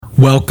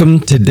Welcome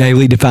to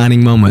Daily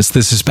Defining Moments.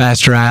 This is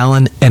Pastor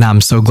Allen, and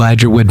I'm so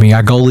glad you're with me.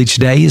 Our goal each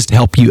day is to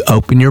help you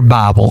open your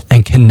Bible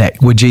and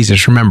connect with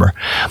Jesus. Remember,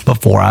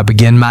 before I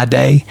begin my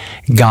day,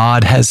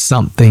 God has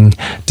something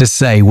to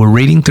say. We're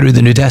reading through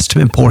the New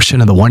Testament portion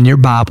of the One-Year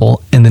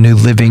Bible in the New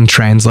Living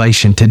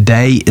Translation.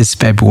 Today is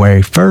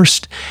February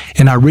 1st,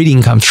 and our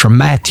reading comes from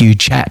Matthew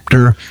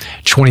chapter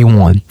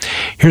 21.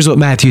 Here's what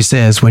Matthew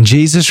says. When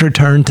Jesus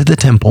returned to the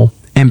temple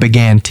and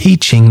began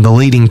teaching, the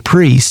leading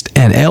priests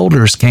and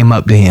elders came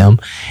up to him,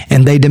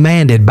 and they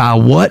demanded, "By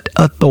what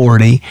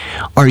authority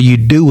are you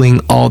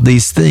doing all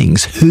these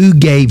things? Who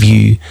gave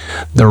you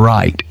the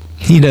right?"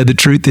 The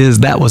truth is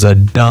that was a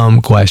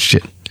dumb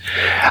question.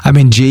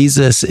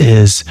 Jesus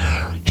is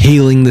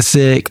healing the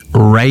sick,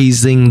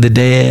 raising the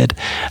dead.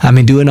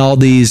 Doing all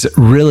these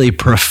really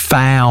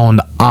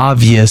profound,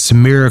 obvious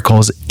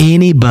miracles.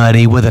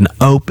 Anybody with an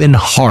open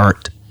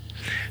heart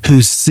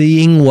who's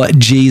seeing what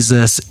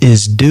Jesus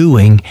is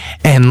doing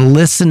and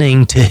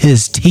listening to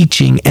his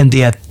teaching and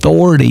the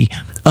authority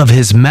of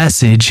his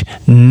message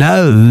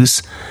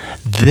knows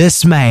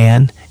this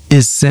man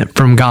is sent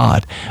from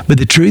God. But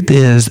the truth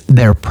is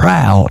they're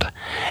proud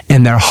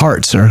and their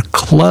hearts are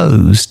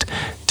closed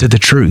to the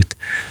truth.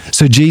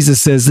 So Jesus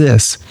says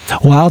this,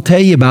 "Well, I'll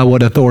tell you by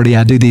what authority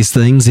I do these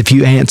things if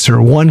you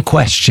answer one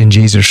question,"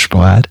 Jesus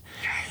replied.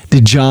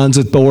 "Did John's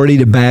authority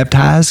to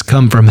baptize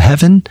come from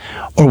heaven,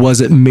 or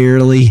was it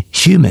merely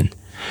human?"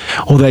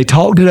 Well, they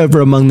talked it over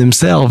among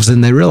themselves,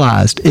 and they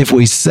realized, if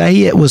we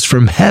say it was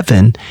from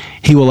heaven,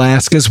 he will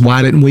ask us,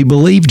 why didn't we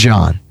believe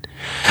John?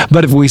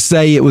 But if we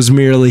say it was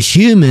merely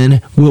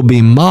human, we'll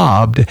be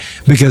mobbed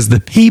because the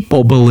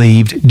people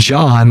believed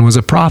John was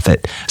a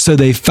prophet. So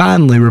they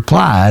finally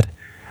replied,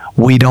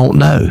 "We don't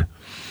know."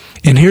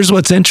 And here's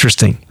what's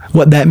interesting.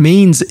 What that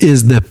means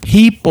is the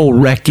people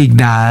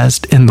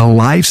recognized in the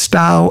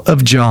lifestyle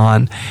of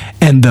John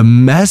and the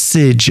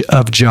message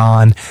of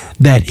John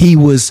that he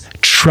was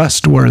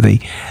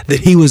trustworthy, that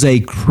he was a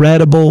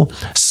credible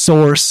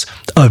source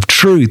of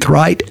truth,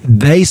 right?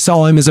 They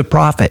saw him as a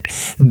prophet.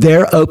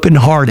 They're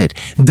open-hearted.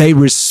 They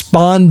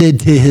responded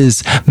to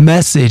his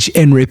message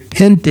and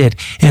repented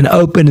and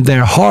opened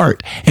their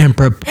heart and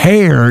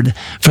prepared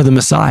for the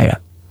Messiah.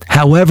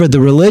 However, the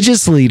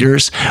religious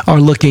leaders are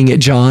looking at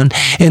John,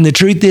 and the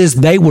truth is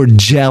they were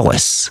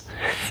jealous.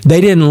 They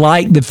didn't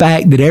like the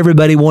fact that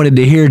everybody wanted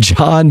to hear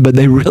John, but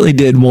they really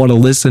did want to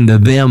listen to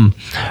them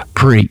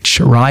preach,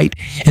 right?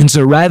 And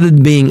so rather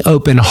than being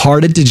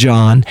open-hearted to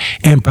John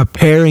and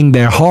preparing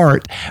their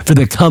heart for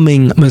the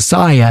coming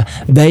Messiah,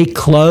 they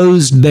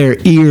closed their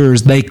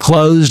ears, they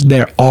closed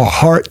their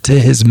heart to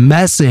his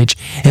message.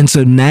 And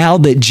so now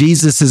that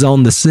Jesus is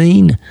on the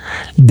scene,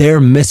 they're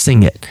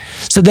missing it.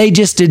 So they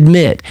just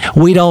admit,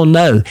 we don't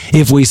know.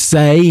 If we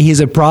say he's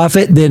a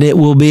prophet, then it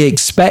will be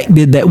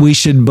expected that we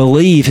should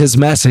believe his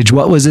message.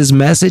 What was his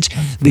message?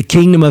 The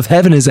kingdom of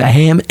heaven is at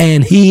hand,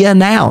 and he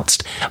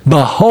announced,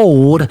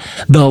 "Behold,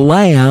 the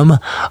Lamb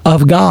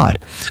of God."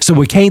 So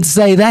we can't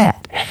say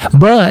that.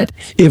 But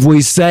if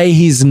we say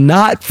he's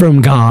not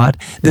from God,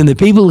 then the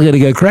people are going to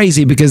go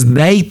crazy because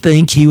they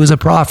think he was a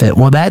prophet.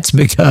 Well, that's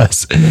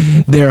because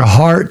their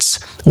hearts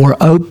were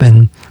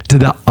open to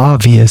the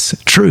obvious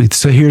truth.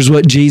 So here's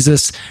what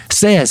Jesus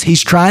says.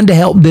 He's trying to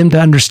help them to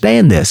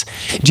understand this.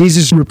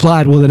 Jesus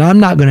replied, "Well, then I'm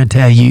not going to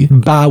tell you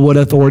by what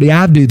authority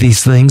I do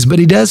these things," but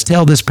he does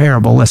tell this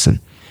parable. Listen.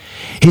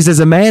 He says,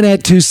 "A man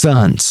had 2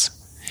 sons.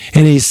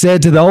 And he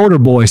said to the older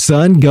boy,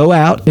 'Son, go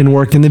out and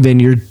work in the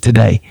vineyard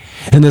today.'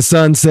 And the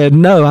son said,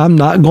 'No, I'm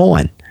not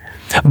going.'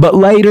 But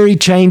later he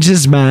changed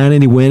his mind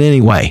and he went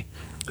anyway.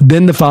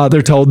 Then the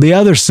father told the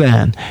other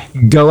son,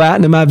 'Go out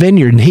into my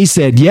vineyard.' And he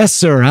said, 'Yes,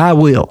 sir, I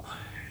will.'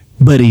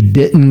 But he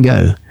didn't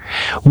go.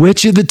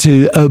 Which of the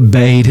 2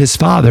 obeyed his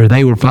father?"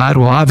 They replied,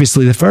 "Well,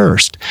 obviously the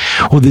first."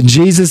 Well, then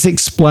Jesus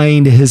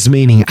explained his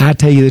meaning. "I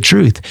tell you the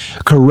truth.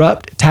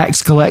 Corrupt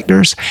tax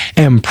collectors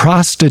and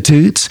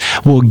prostitutes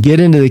will get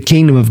into the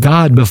kingdom of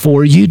God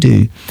before you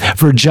do.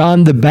 For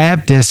John the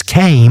Baptist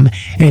came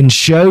and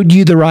showed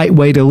you the right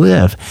way to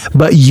live,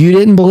 but you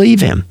didn't believe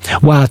him,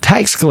 while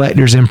tax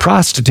collectors and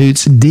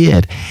prostitutes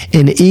did.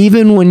 And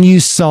even when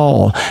you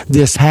saw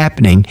this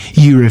happening,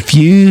 you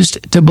refused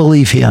to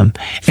believe him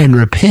and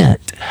repent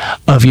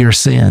of your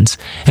sins."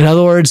 In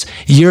other words,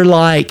 you're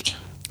like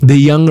the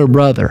younger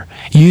brother.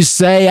 You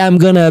say, "I'm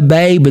going to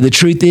obey," but the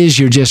truth is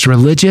you're just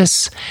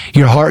religious.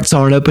 Your hearts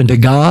aren't open to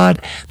God.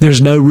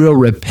 There's no real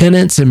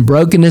repentance and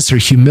brokenness or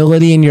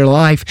humility in your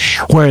life.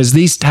 Whereas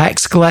these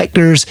tax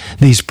collectors,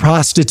 these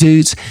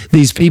prostitutes,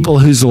 these people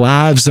whose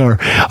lives are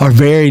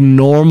very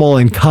normal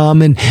and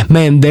common,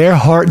 man, their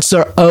hearts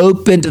are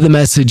open to the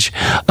message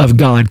of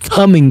God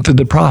coming through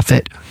the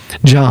prophet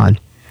John.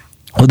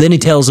 Well, then he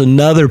tells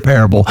another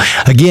parable.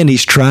 Again,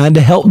 he's trying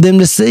to help them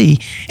to see.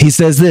 He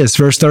says this,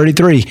 verse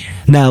 33,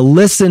 "Now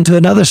listen to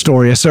another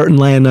story. A certain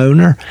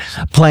landowner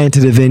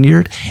planted a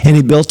vineyard, and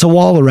he built a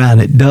wall around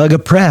it, dug a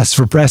press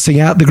for pressing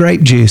out the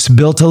grape juice,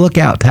 built a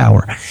lookout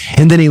tower,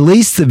 and then he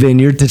leased the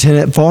vineyard to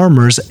tenant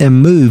farmers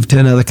and moved to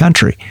another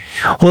country.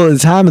 Well, at the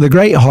time of the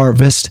great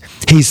harvest,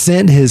 he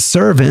sent his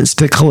servants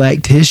to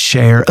collect his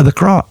share of the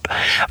crop.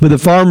 But the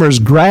farmers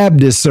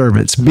grabbed his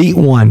servants, beat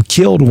one,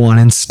 killed one,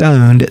 and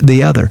stoned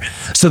the other.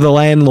 So the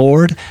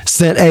landlord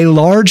sent a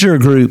larger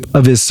group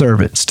of his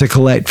servants to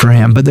collect for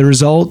him, but the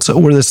results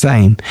were the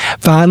same.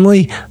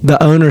 Finally,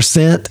 the owner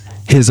sent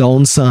his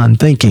own son,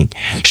 thinking,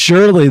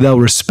 'Surely they'll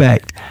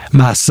respect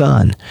my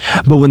son.'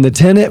 But when the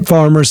tenant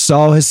farmers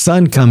saw his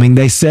son coming,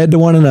 they said to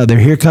one another,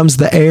 'Here comes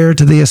the heir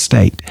to the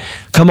estate.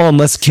 Come on,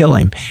 let's kill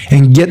him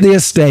and get the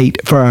estate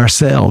for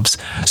ourselves.'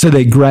 So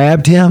they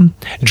grabbed him,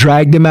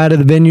 dragged him out of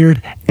the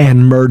vineyard,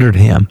 and murdered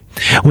him.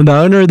 When the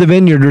owner of the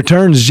vineyard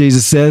returns,"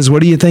 Jesus says,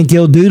 "what do you think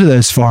he'll do to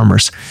those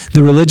farmers?"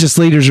 The religious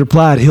leaders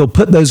replied, "He'll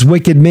put those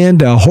wicked men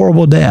to a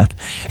horrible death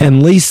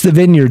and lease the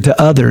vineyard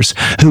to others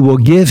who will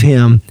give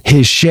him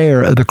his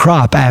share of the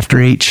crop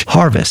after each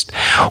harvest."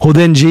 Well,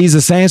 then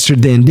Jesus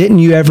answered them, "Didn't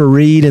you ever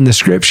read in the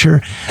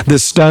scripture, 'The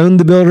stone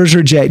the builders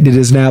rejected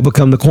has now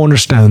become the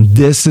cornerstone.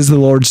 This is the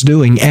Lord's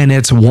doing, and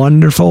it's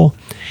wonderful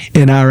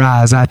in our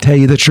eyes. I tell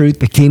you the truth,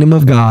 the kingdom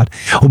of God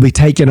will be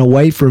taken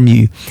away from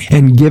you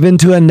and given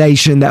to a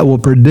nation that will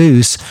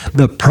produce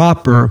the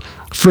proper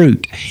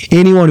fruit.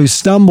 Anyone who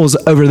stumbles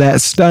over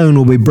that stone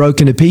will be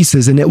broken to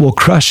pieces, and it will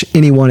crush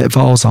anyone it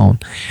falls on."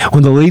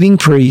 When the leading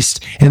priests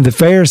and the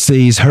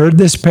Pharisees heard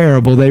this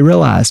parable, they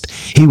realized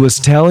he was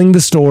telling the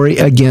story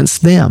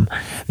against them.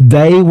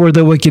 They were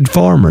the wicked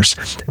farmers.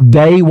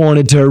 They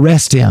wanted to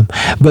arrest him,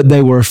 but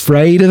they were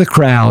afraid of the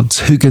crowds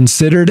who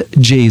considered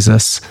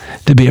Jesus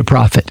to be a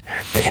prophet.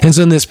 And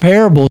so in this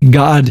parable,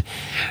 God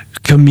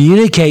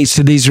communicates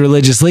to these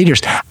religious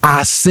leaders,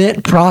 "I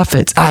sent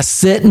prophets, I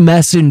sent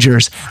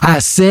messengers, I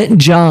sent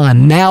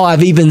John, now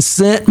I've even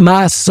sent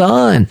my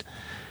son,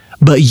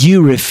 but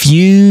you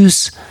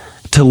refuse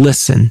to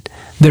listen.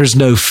 There's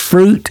no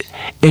fruit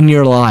in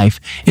your life.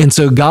 And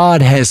so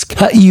God has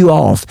cut you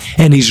off,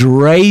 and he's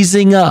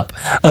raising up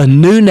a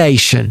new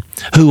nation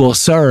who will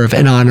serve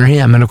and honor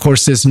him." And of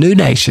course, this new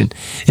nation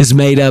is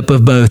made up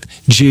of both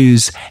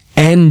Jews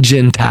and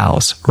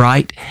Gentiles,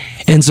 right?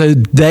 And so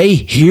they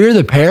hear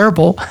the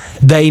parable.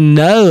 They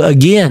know,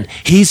 again,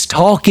 he's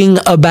talking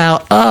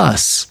about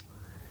us.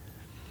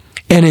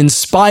 And in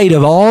spite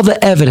of all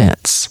the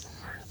evidence,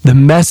 the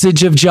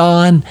message of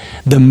John,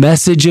 the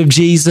message of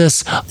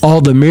Jesus, all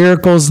the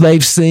miracles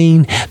they've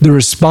seen, the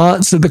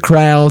response of the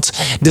crowds,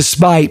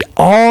 despite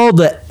all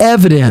the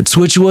evidence,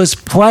 which was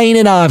plain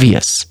and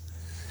obvious,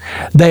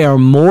 they are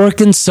more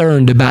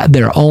concerned about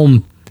their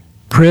own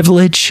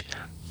privilege,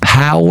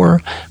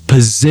 power,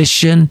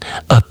 position,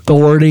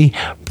 authority,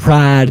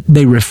 pride.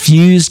 They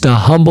refuse to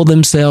humble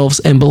themselves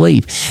and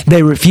believe.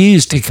 They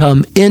refuse to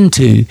come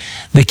into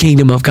the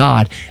kingdom of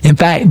God. In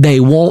fact, they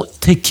want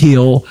to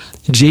kill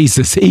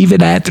Jesus,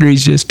 even after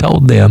he's just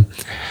told them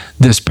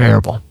this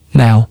parable.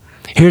 Now,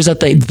 here's the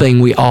thing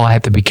we all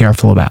have to be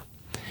careful about.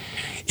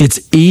 It's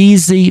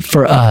easy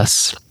for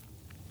us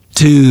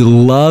to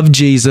love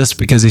Jesus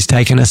because he's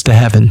taken us to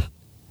heaven.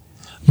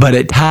 But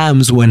at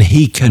times when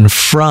he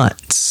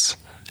confronts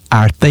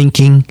our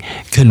thinking,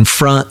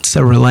 confronts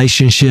a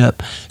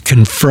relationship,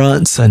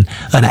 confronts an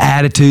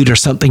attitude or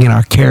something in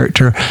our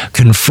character,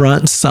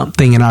 confronts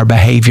something in our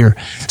behavior,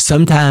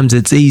 sometimes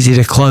it's easy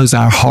to close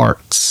our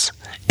hearts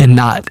and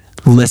not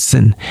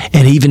listen,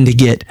 and even to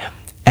get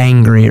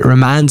angry. It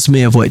reminds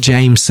me of what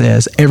James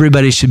says.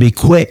 Everybody should be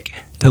quick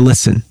to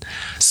listen,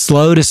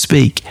 slow to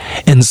speak,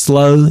 and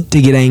slow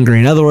to get angry.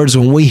 In other words,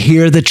 when we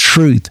hear the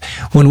truth,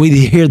 when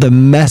we hear the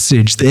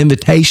message, the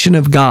invitation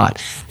of God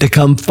to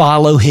come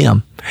follow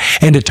him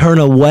and to turn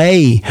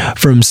away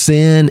from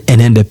sin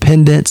and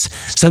independence,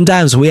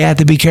 sometimes we have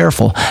to be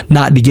careful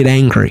not to get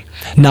angry,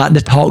 not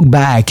to talk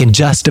back and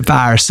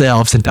justify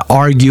ourselves and to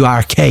argue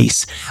our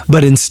case,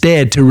 but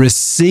instead to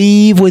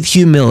receive with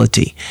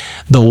humility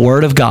the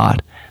word of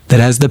God that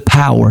has the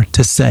power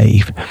to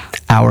save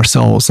our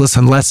souls.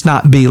 Listen, let's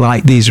not be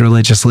like these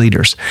religious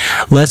leaders.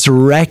 Let's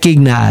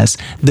recognize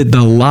that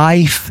the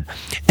life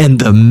and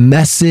the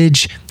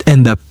message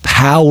and the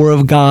power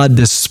of God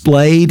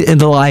displayed in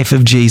the life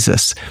of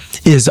Jesus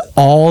is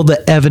all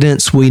the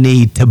evidence we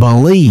need to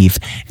believe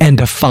and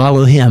to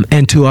follow him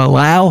and to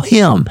allow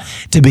him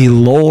to be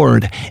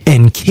Lord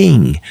and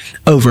King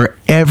over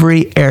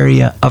every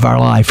area of our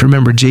life.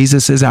 Remember,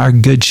 Jesus is our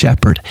good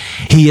shepherd.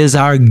 He is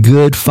our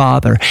good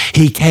father.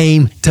 He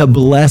came to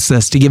bless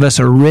us, to give us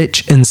a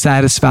rich and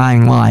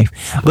satisfying life.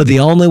 But the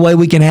only way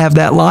we can have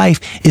that life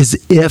is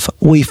if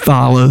we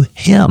follow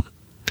him.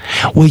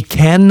 We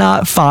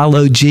cannot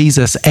follow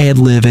Jesus and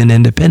live in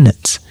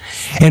independence.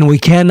 And we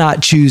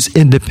cannot choose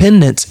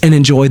independence and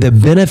enjoy the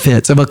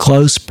benefits of a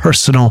close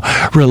personal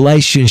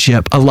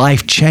relationship, a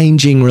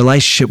life-changing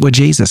relationship with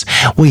Jesus.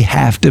 We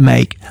have to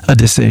make a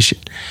decision.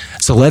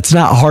 So let's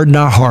not harden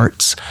our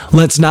hearts.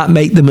 Let's not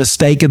make the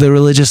mistake of the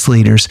religious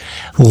leaders.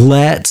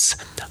 Let's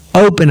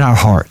open our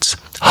hearts,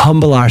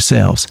 humble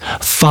ourselves,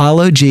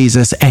 follow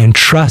Jesus, and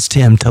trust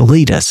Him to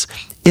lead us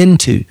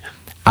into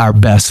our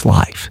best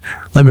life.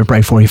 Let me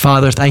pray for you.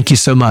 Father, thank you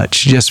so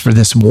much just for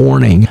this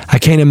warning. I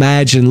can't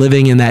imagine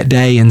living in that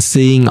day and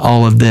seeing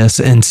all of this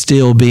and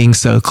still being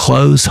so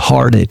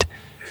close-hearted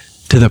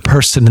to the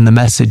person and the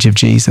message of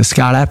Jesus.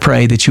 God, I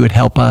pray that you would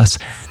help us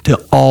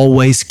to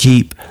always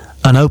keep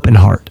an open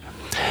heart,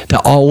 to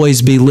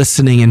always be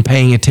listening and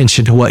paying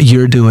attention to what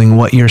you're doing,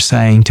 what you're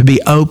saying, to be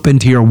open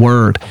to your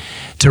word,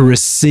 to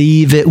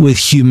receive it with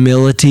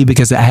humility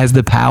because it has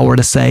the power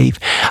to save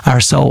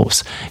our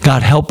souls.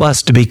 God, help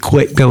us to be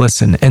quick to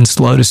listen and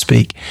slow to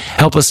speak.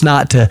 Help us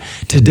not to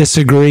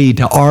disagree,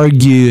 to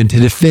argue, and to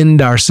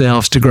defend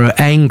ourselves, to grow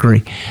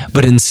angry,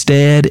 but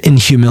instead in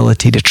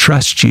humility to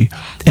trust you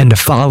and to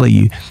follow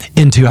you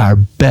into our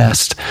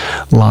best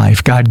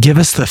life. God, give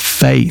us the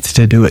faith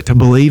to do it, to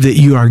believe that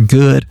you are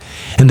good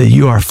and that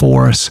you are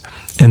for us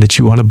and that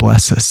you want to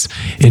bless us.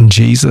 In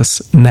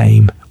Jesus'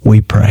 name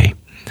we pray.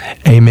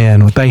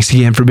 Amen. Well, thanks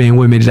again for being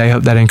with me today. I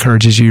hope that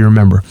encourages you.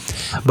 Remember,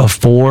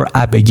 before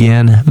I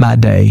begin my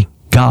day,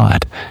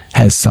 God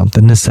has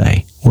something to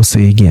say. We'll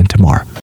see you again tomorrow.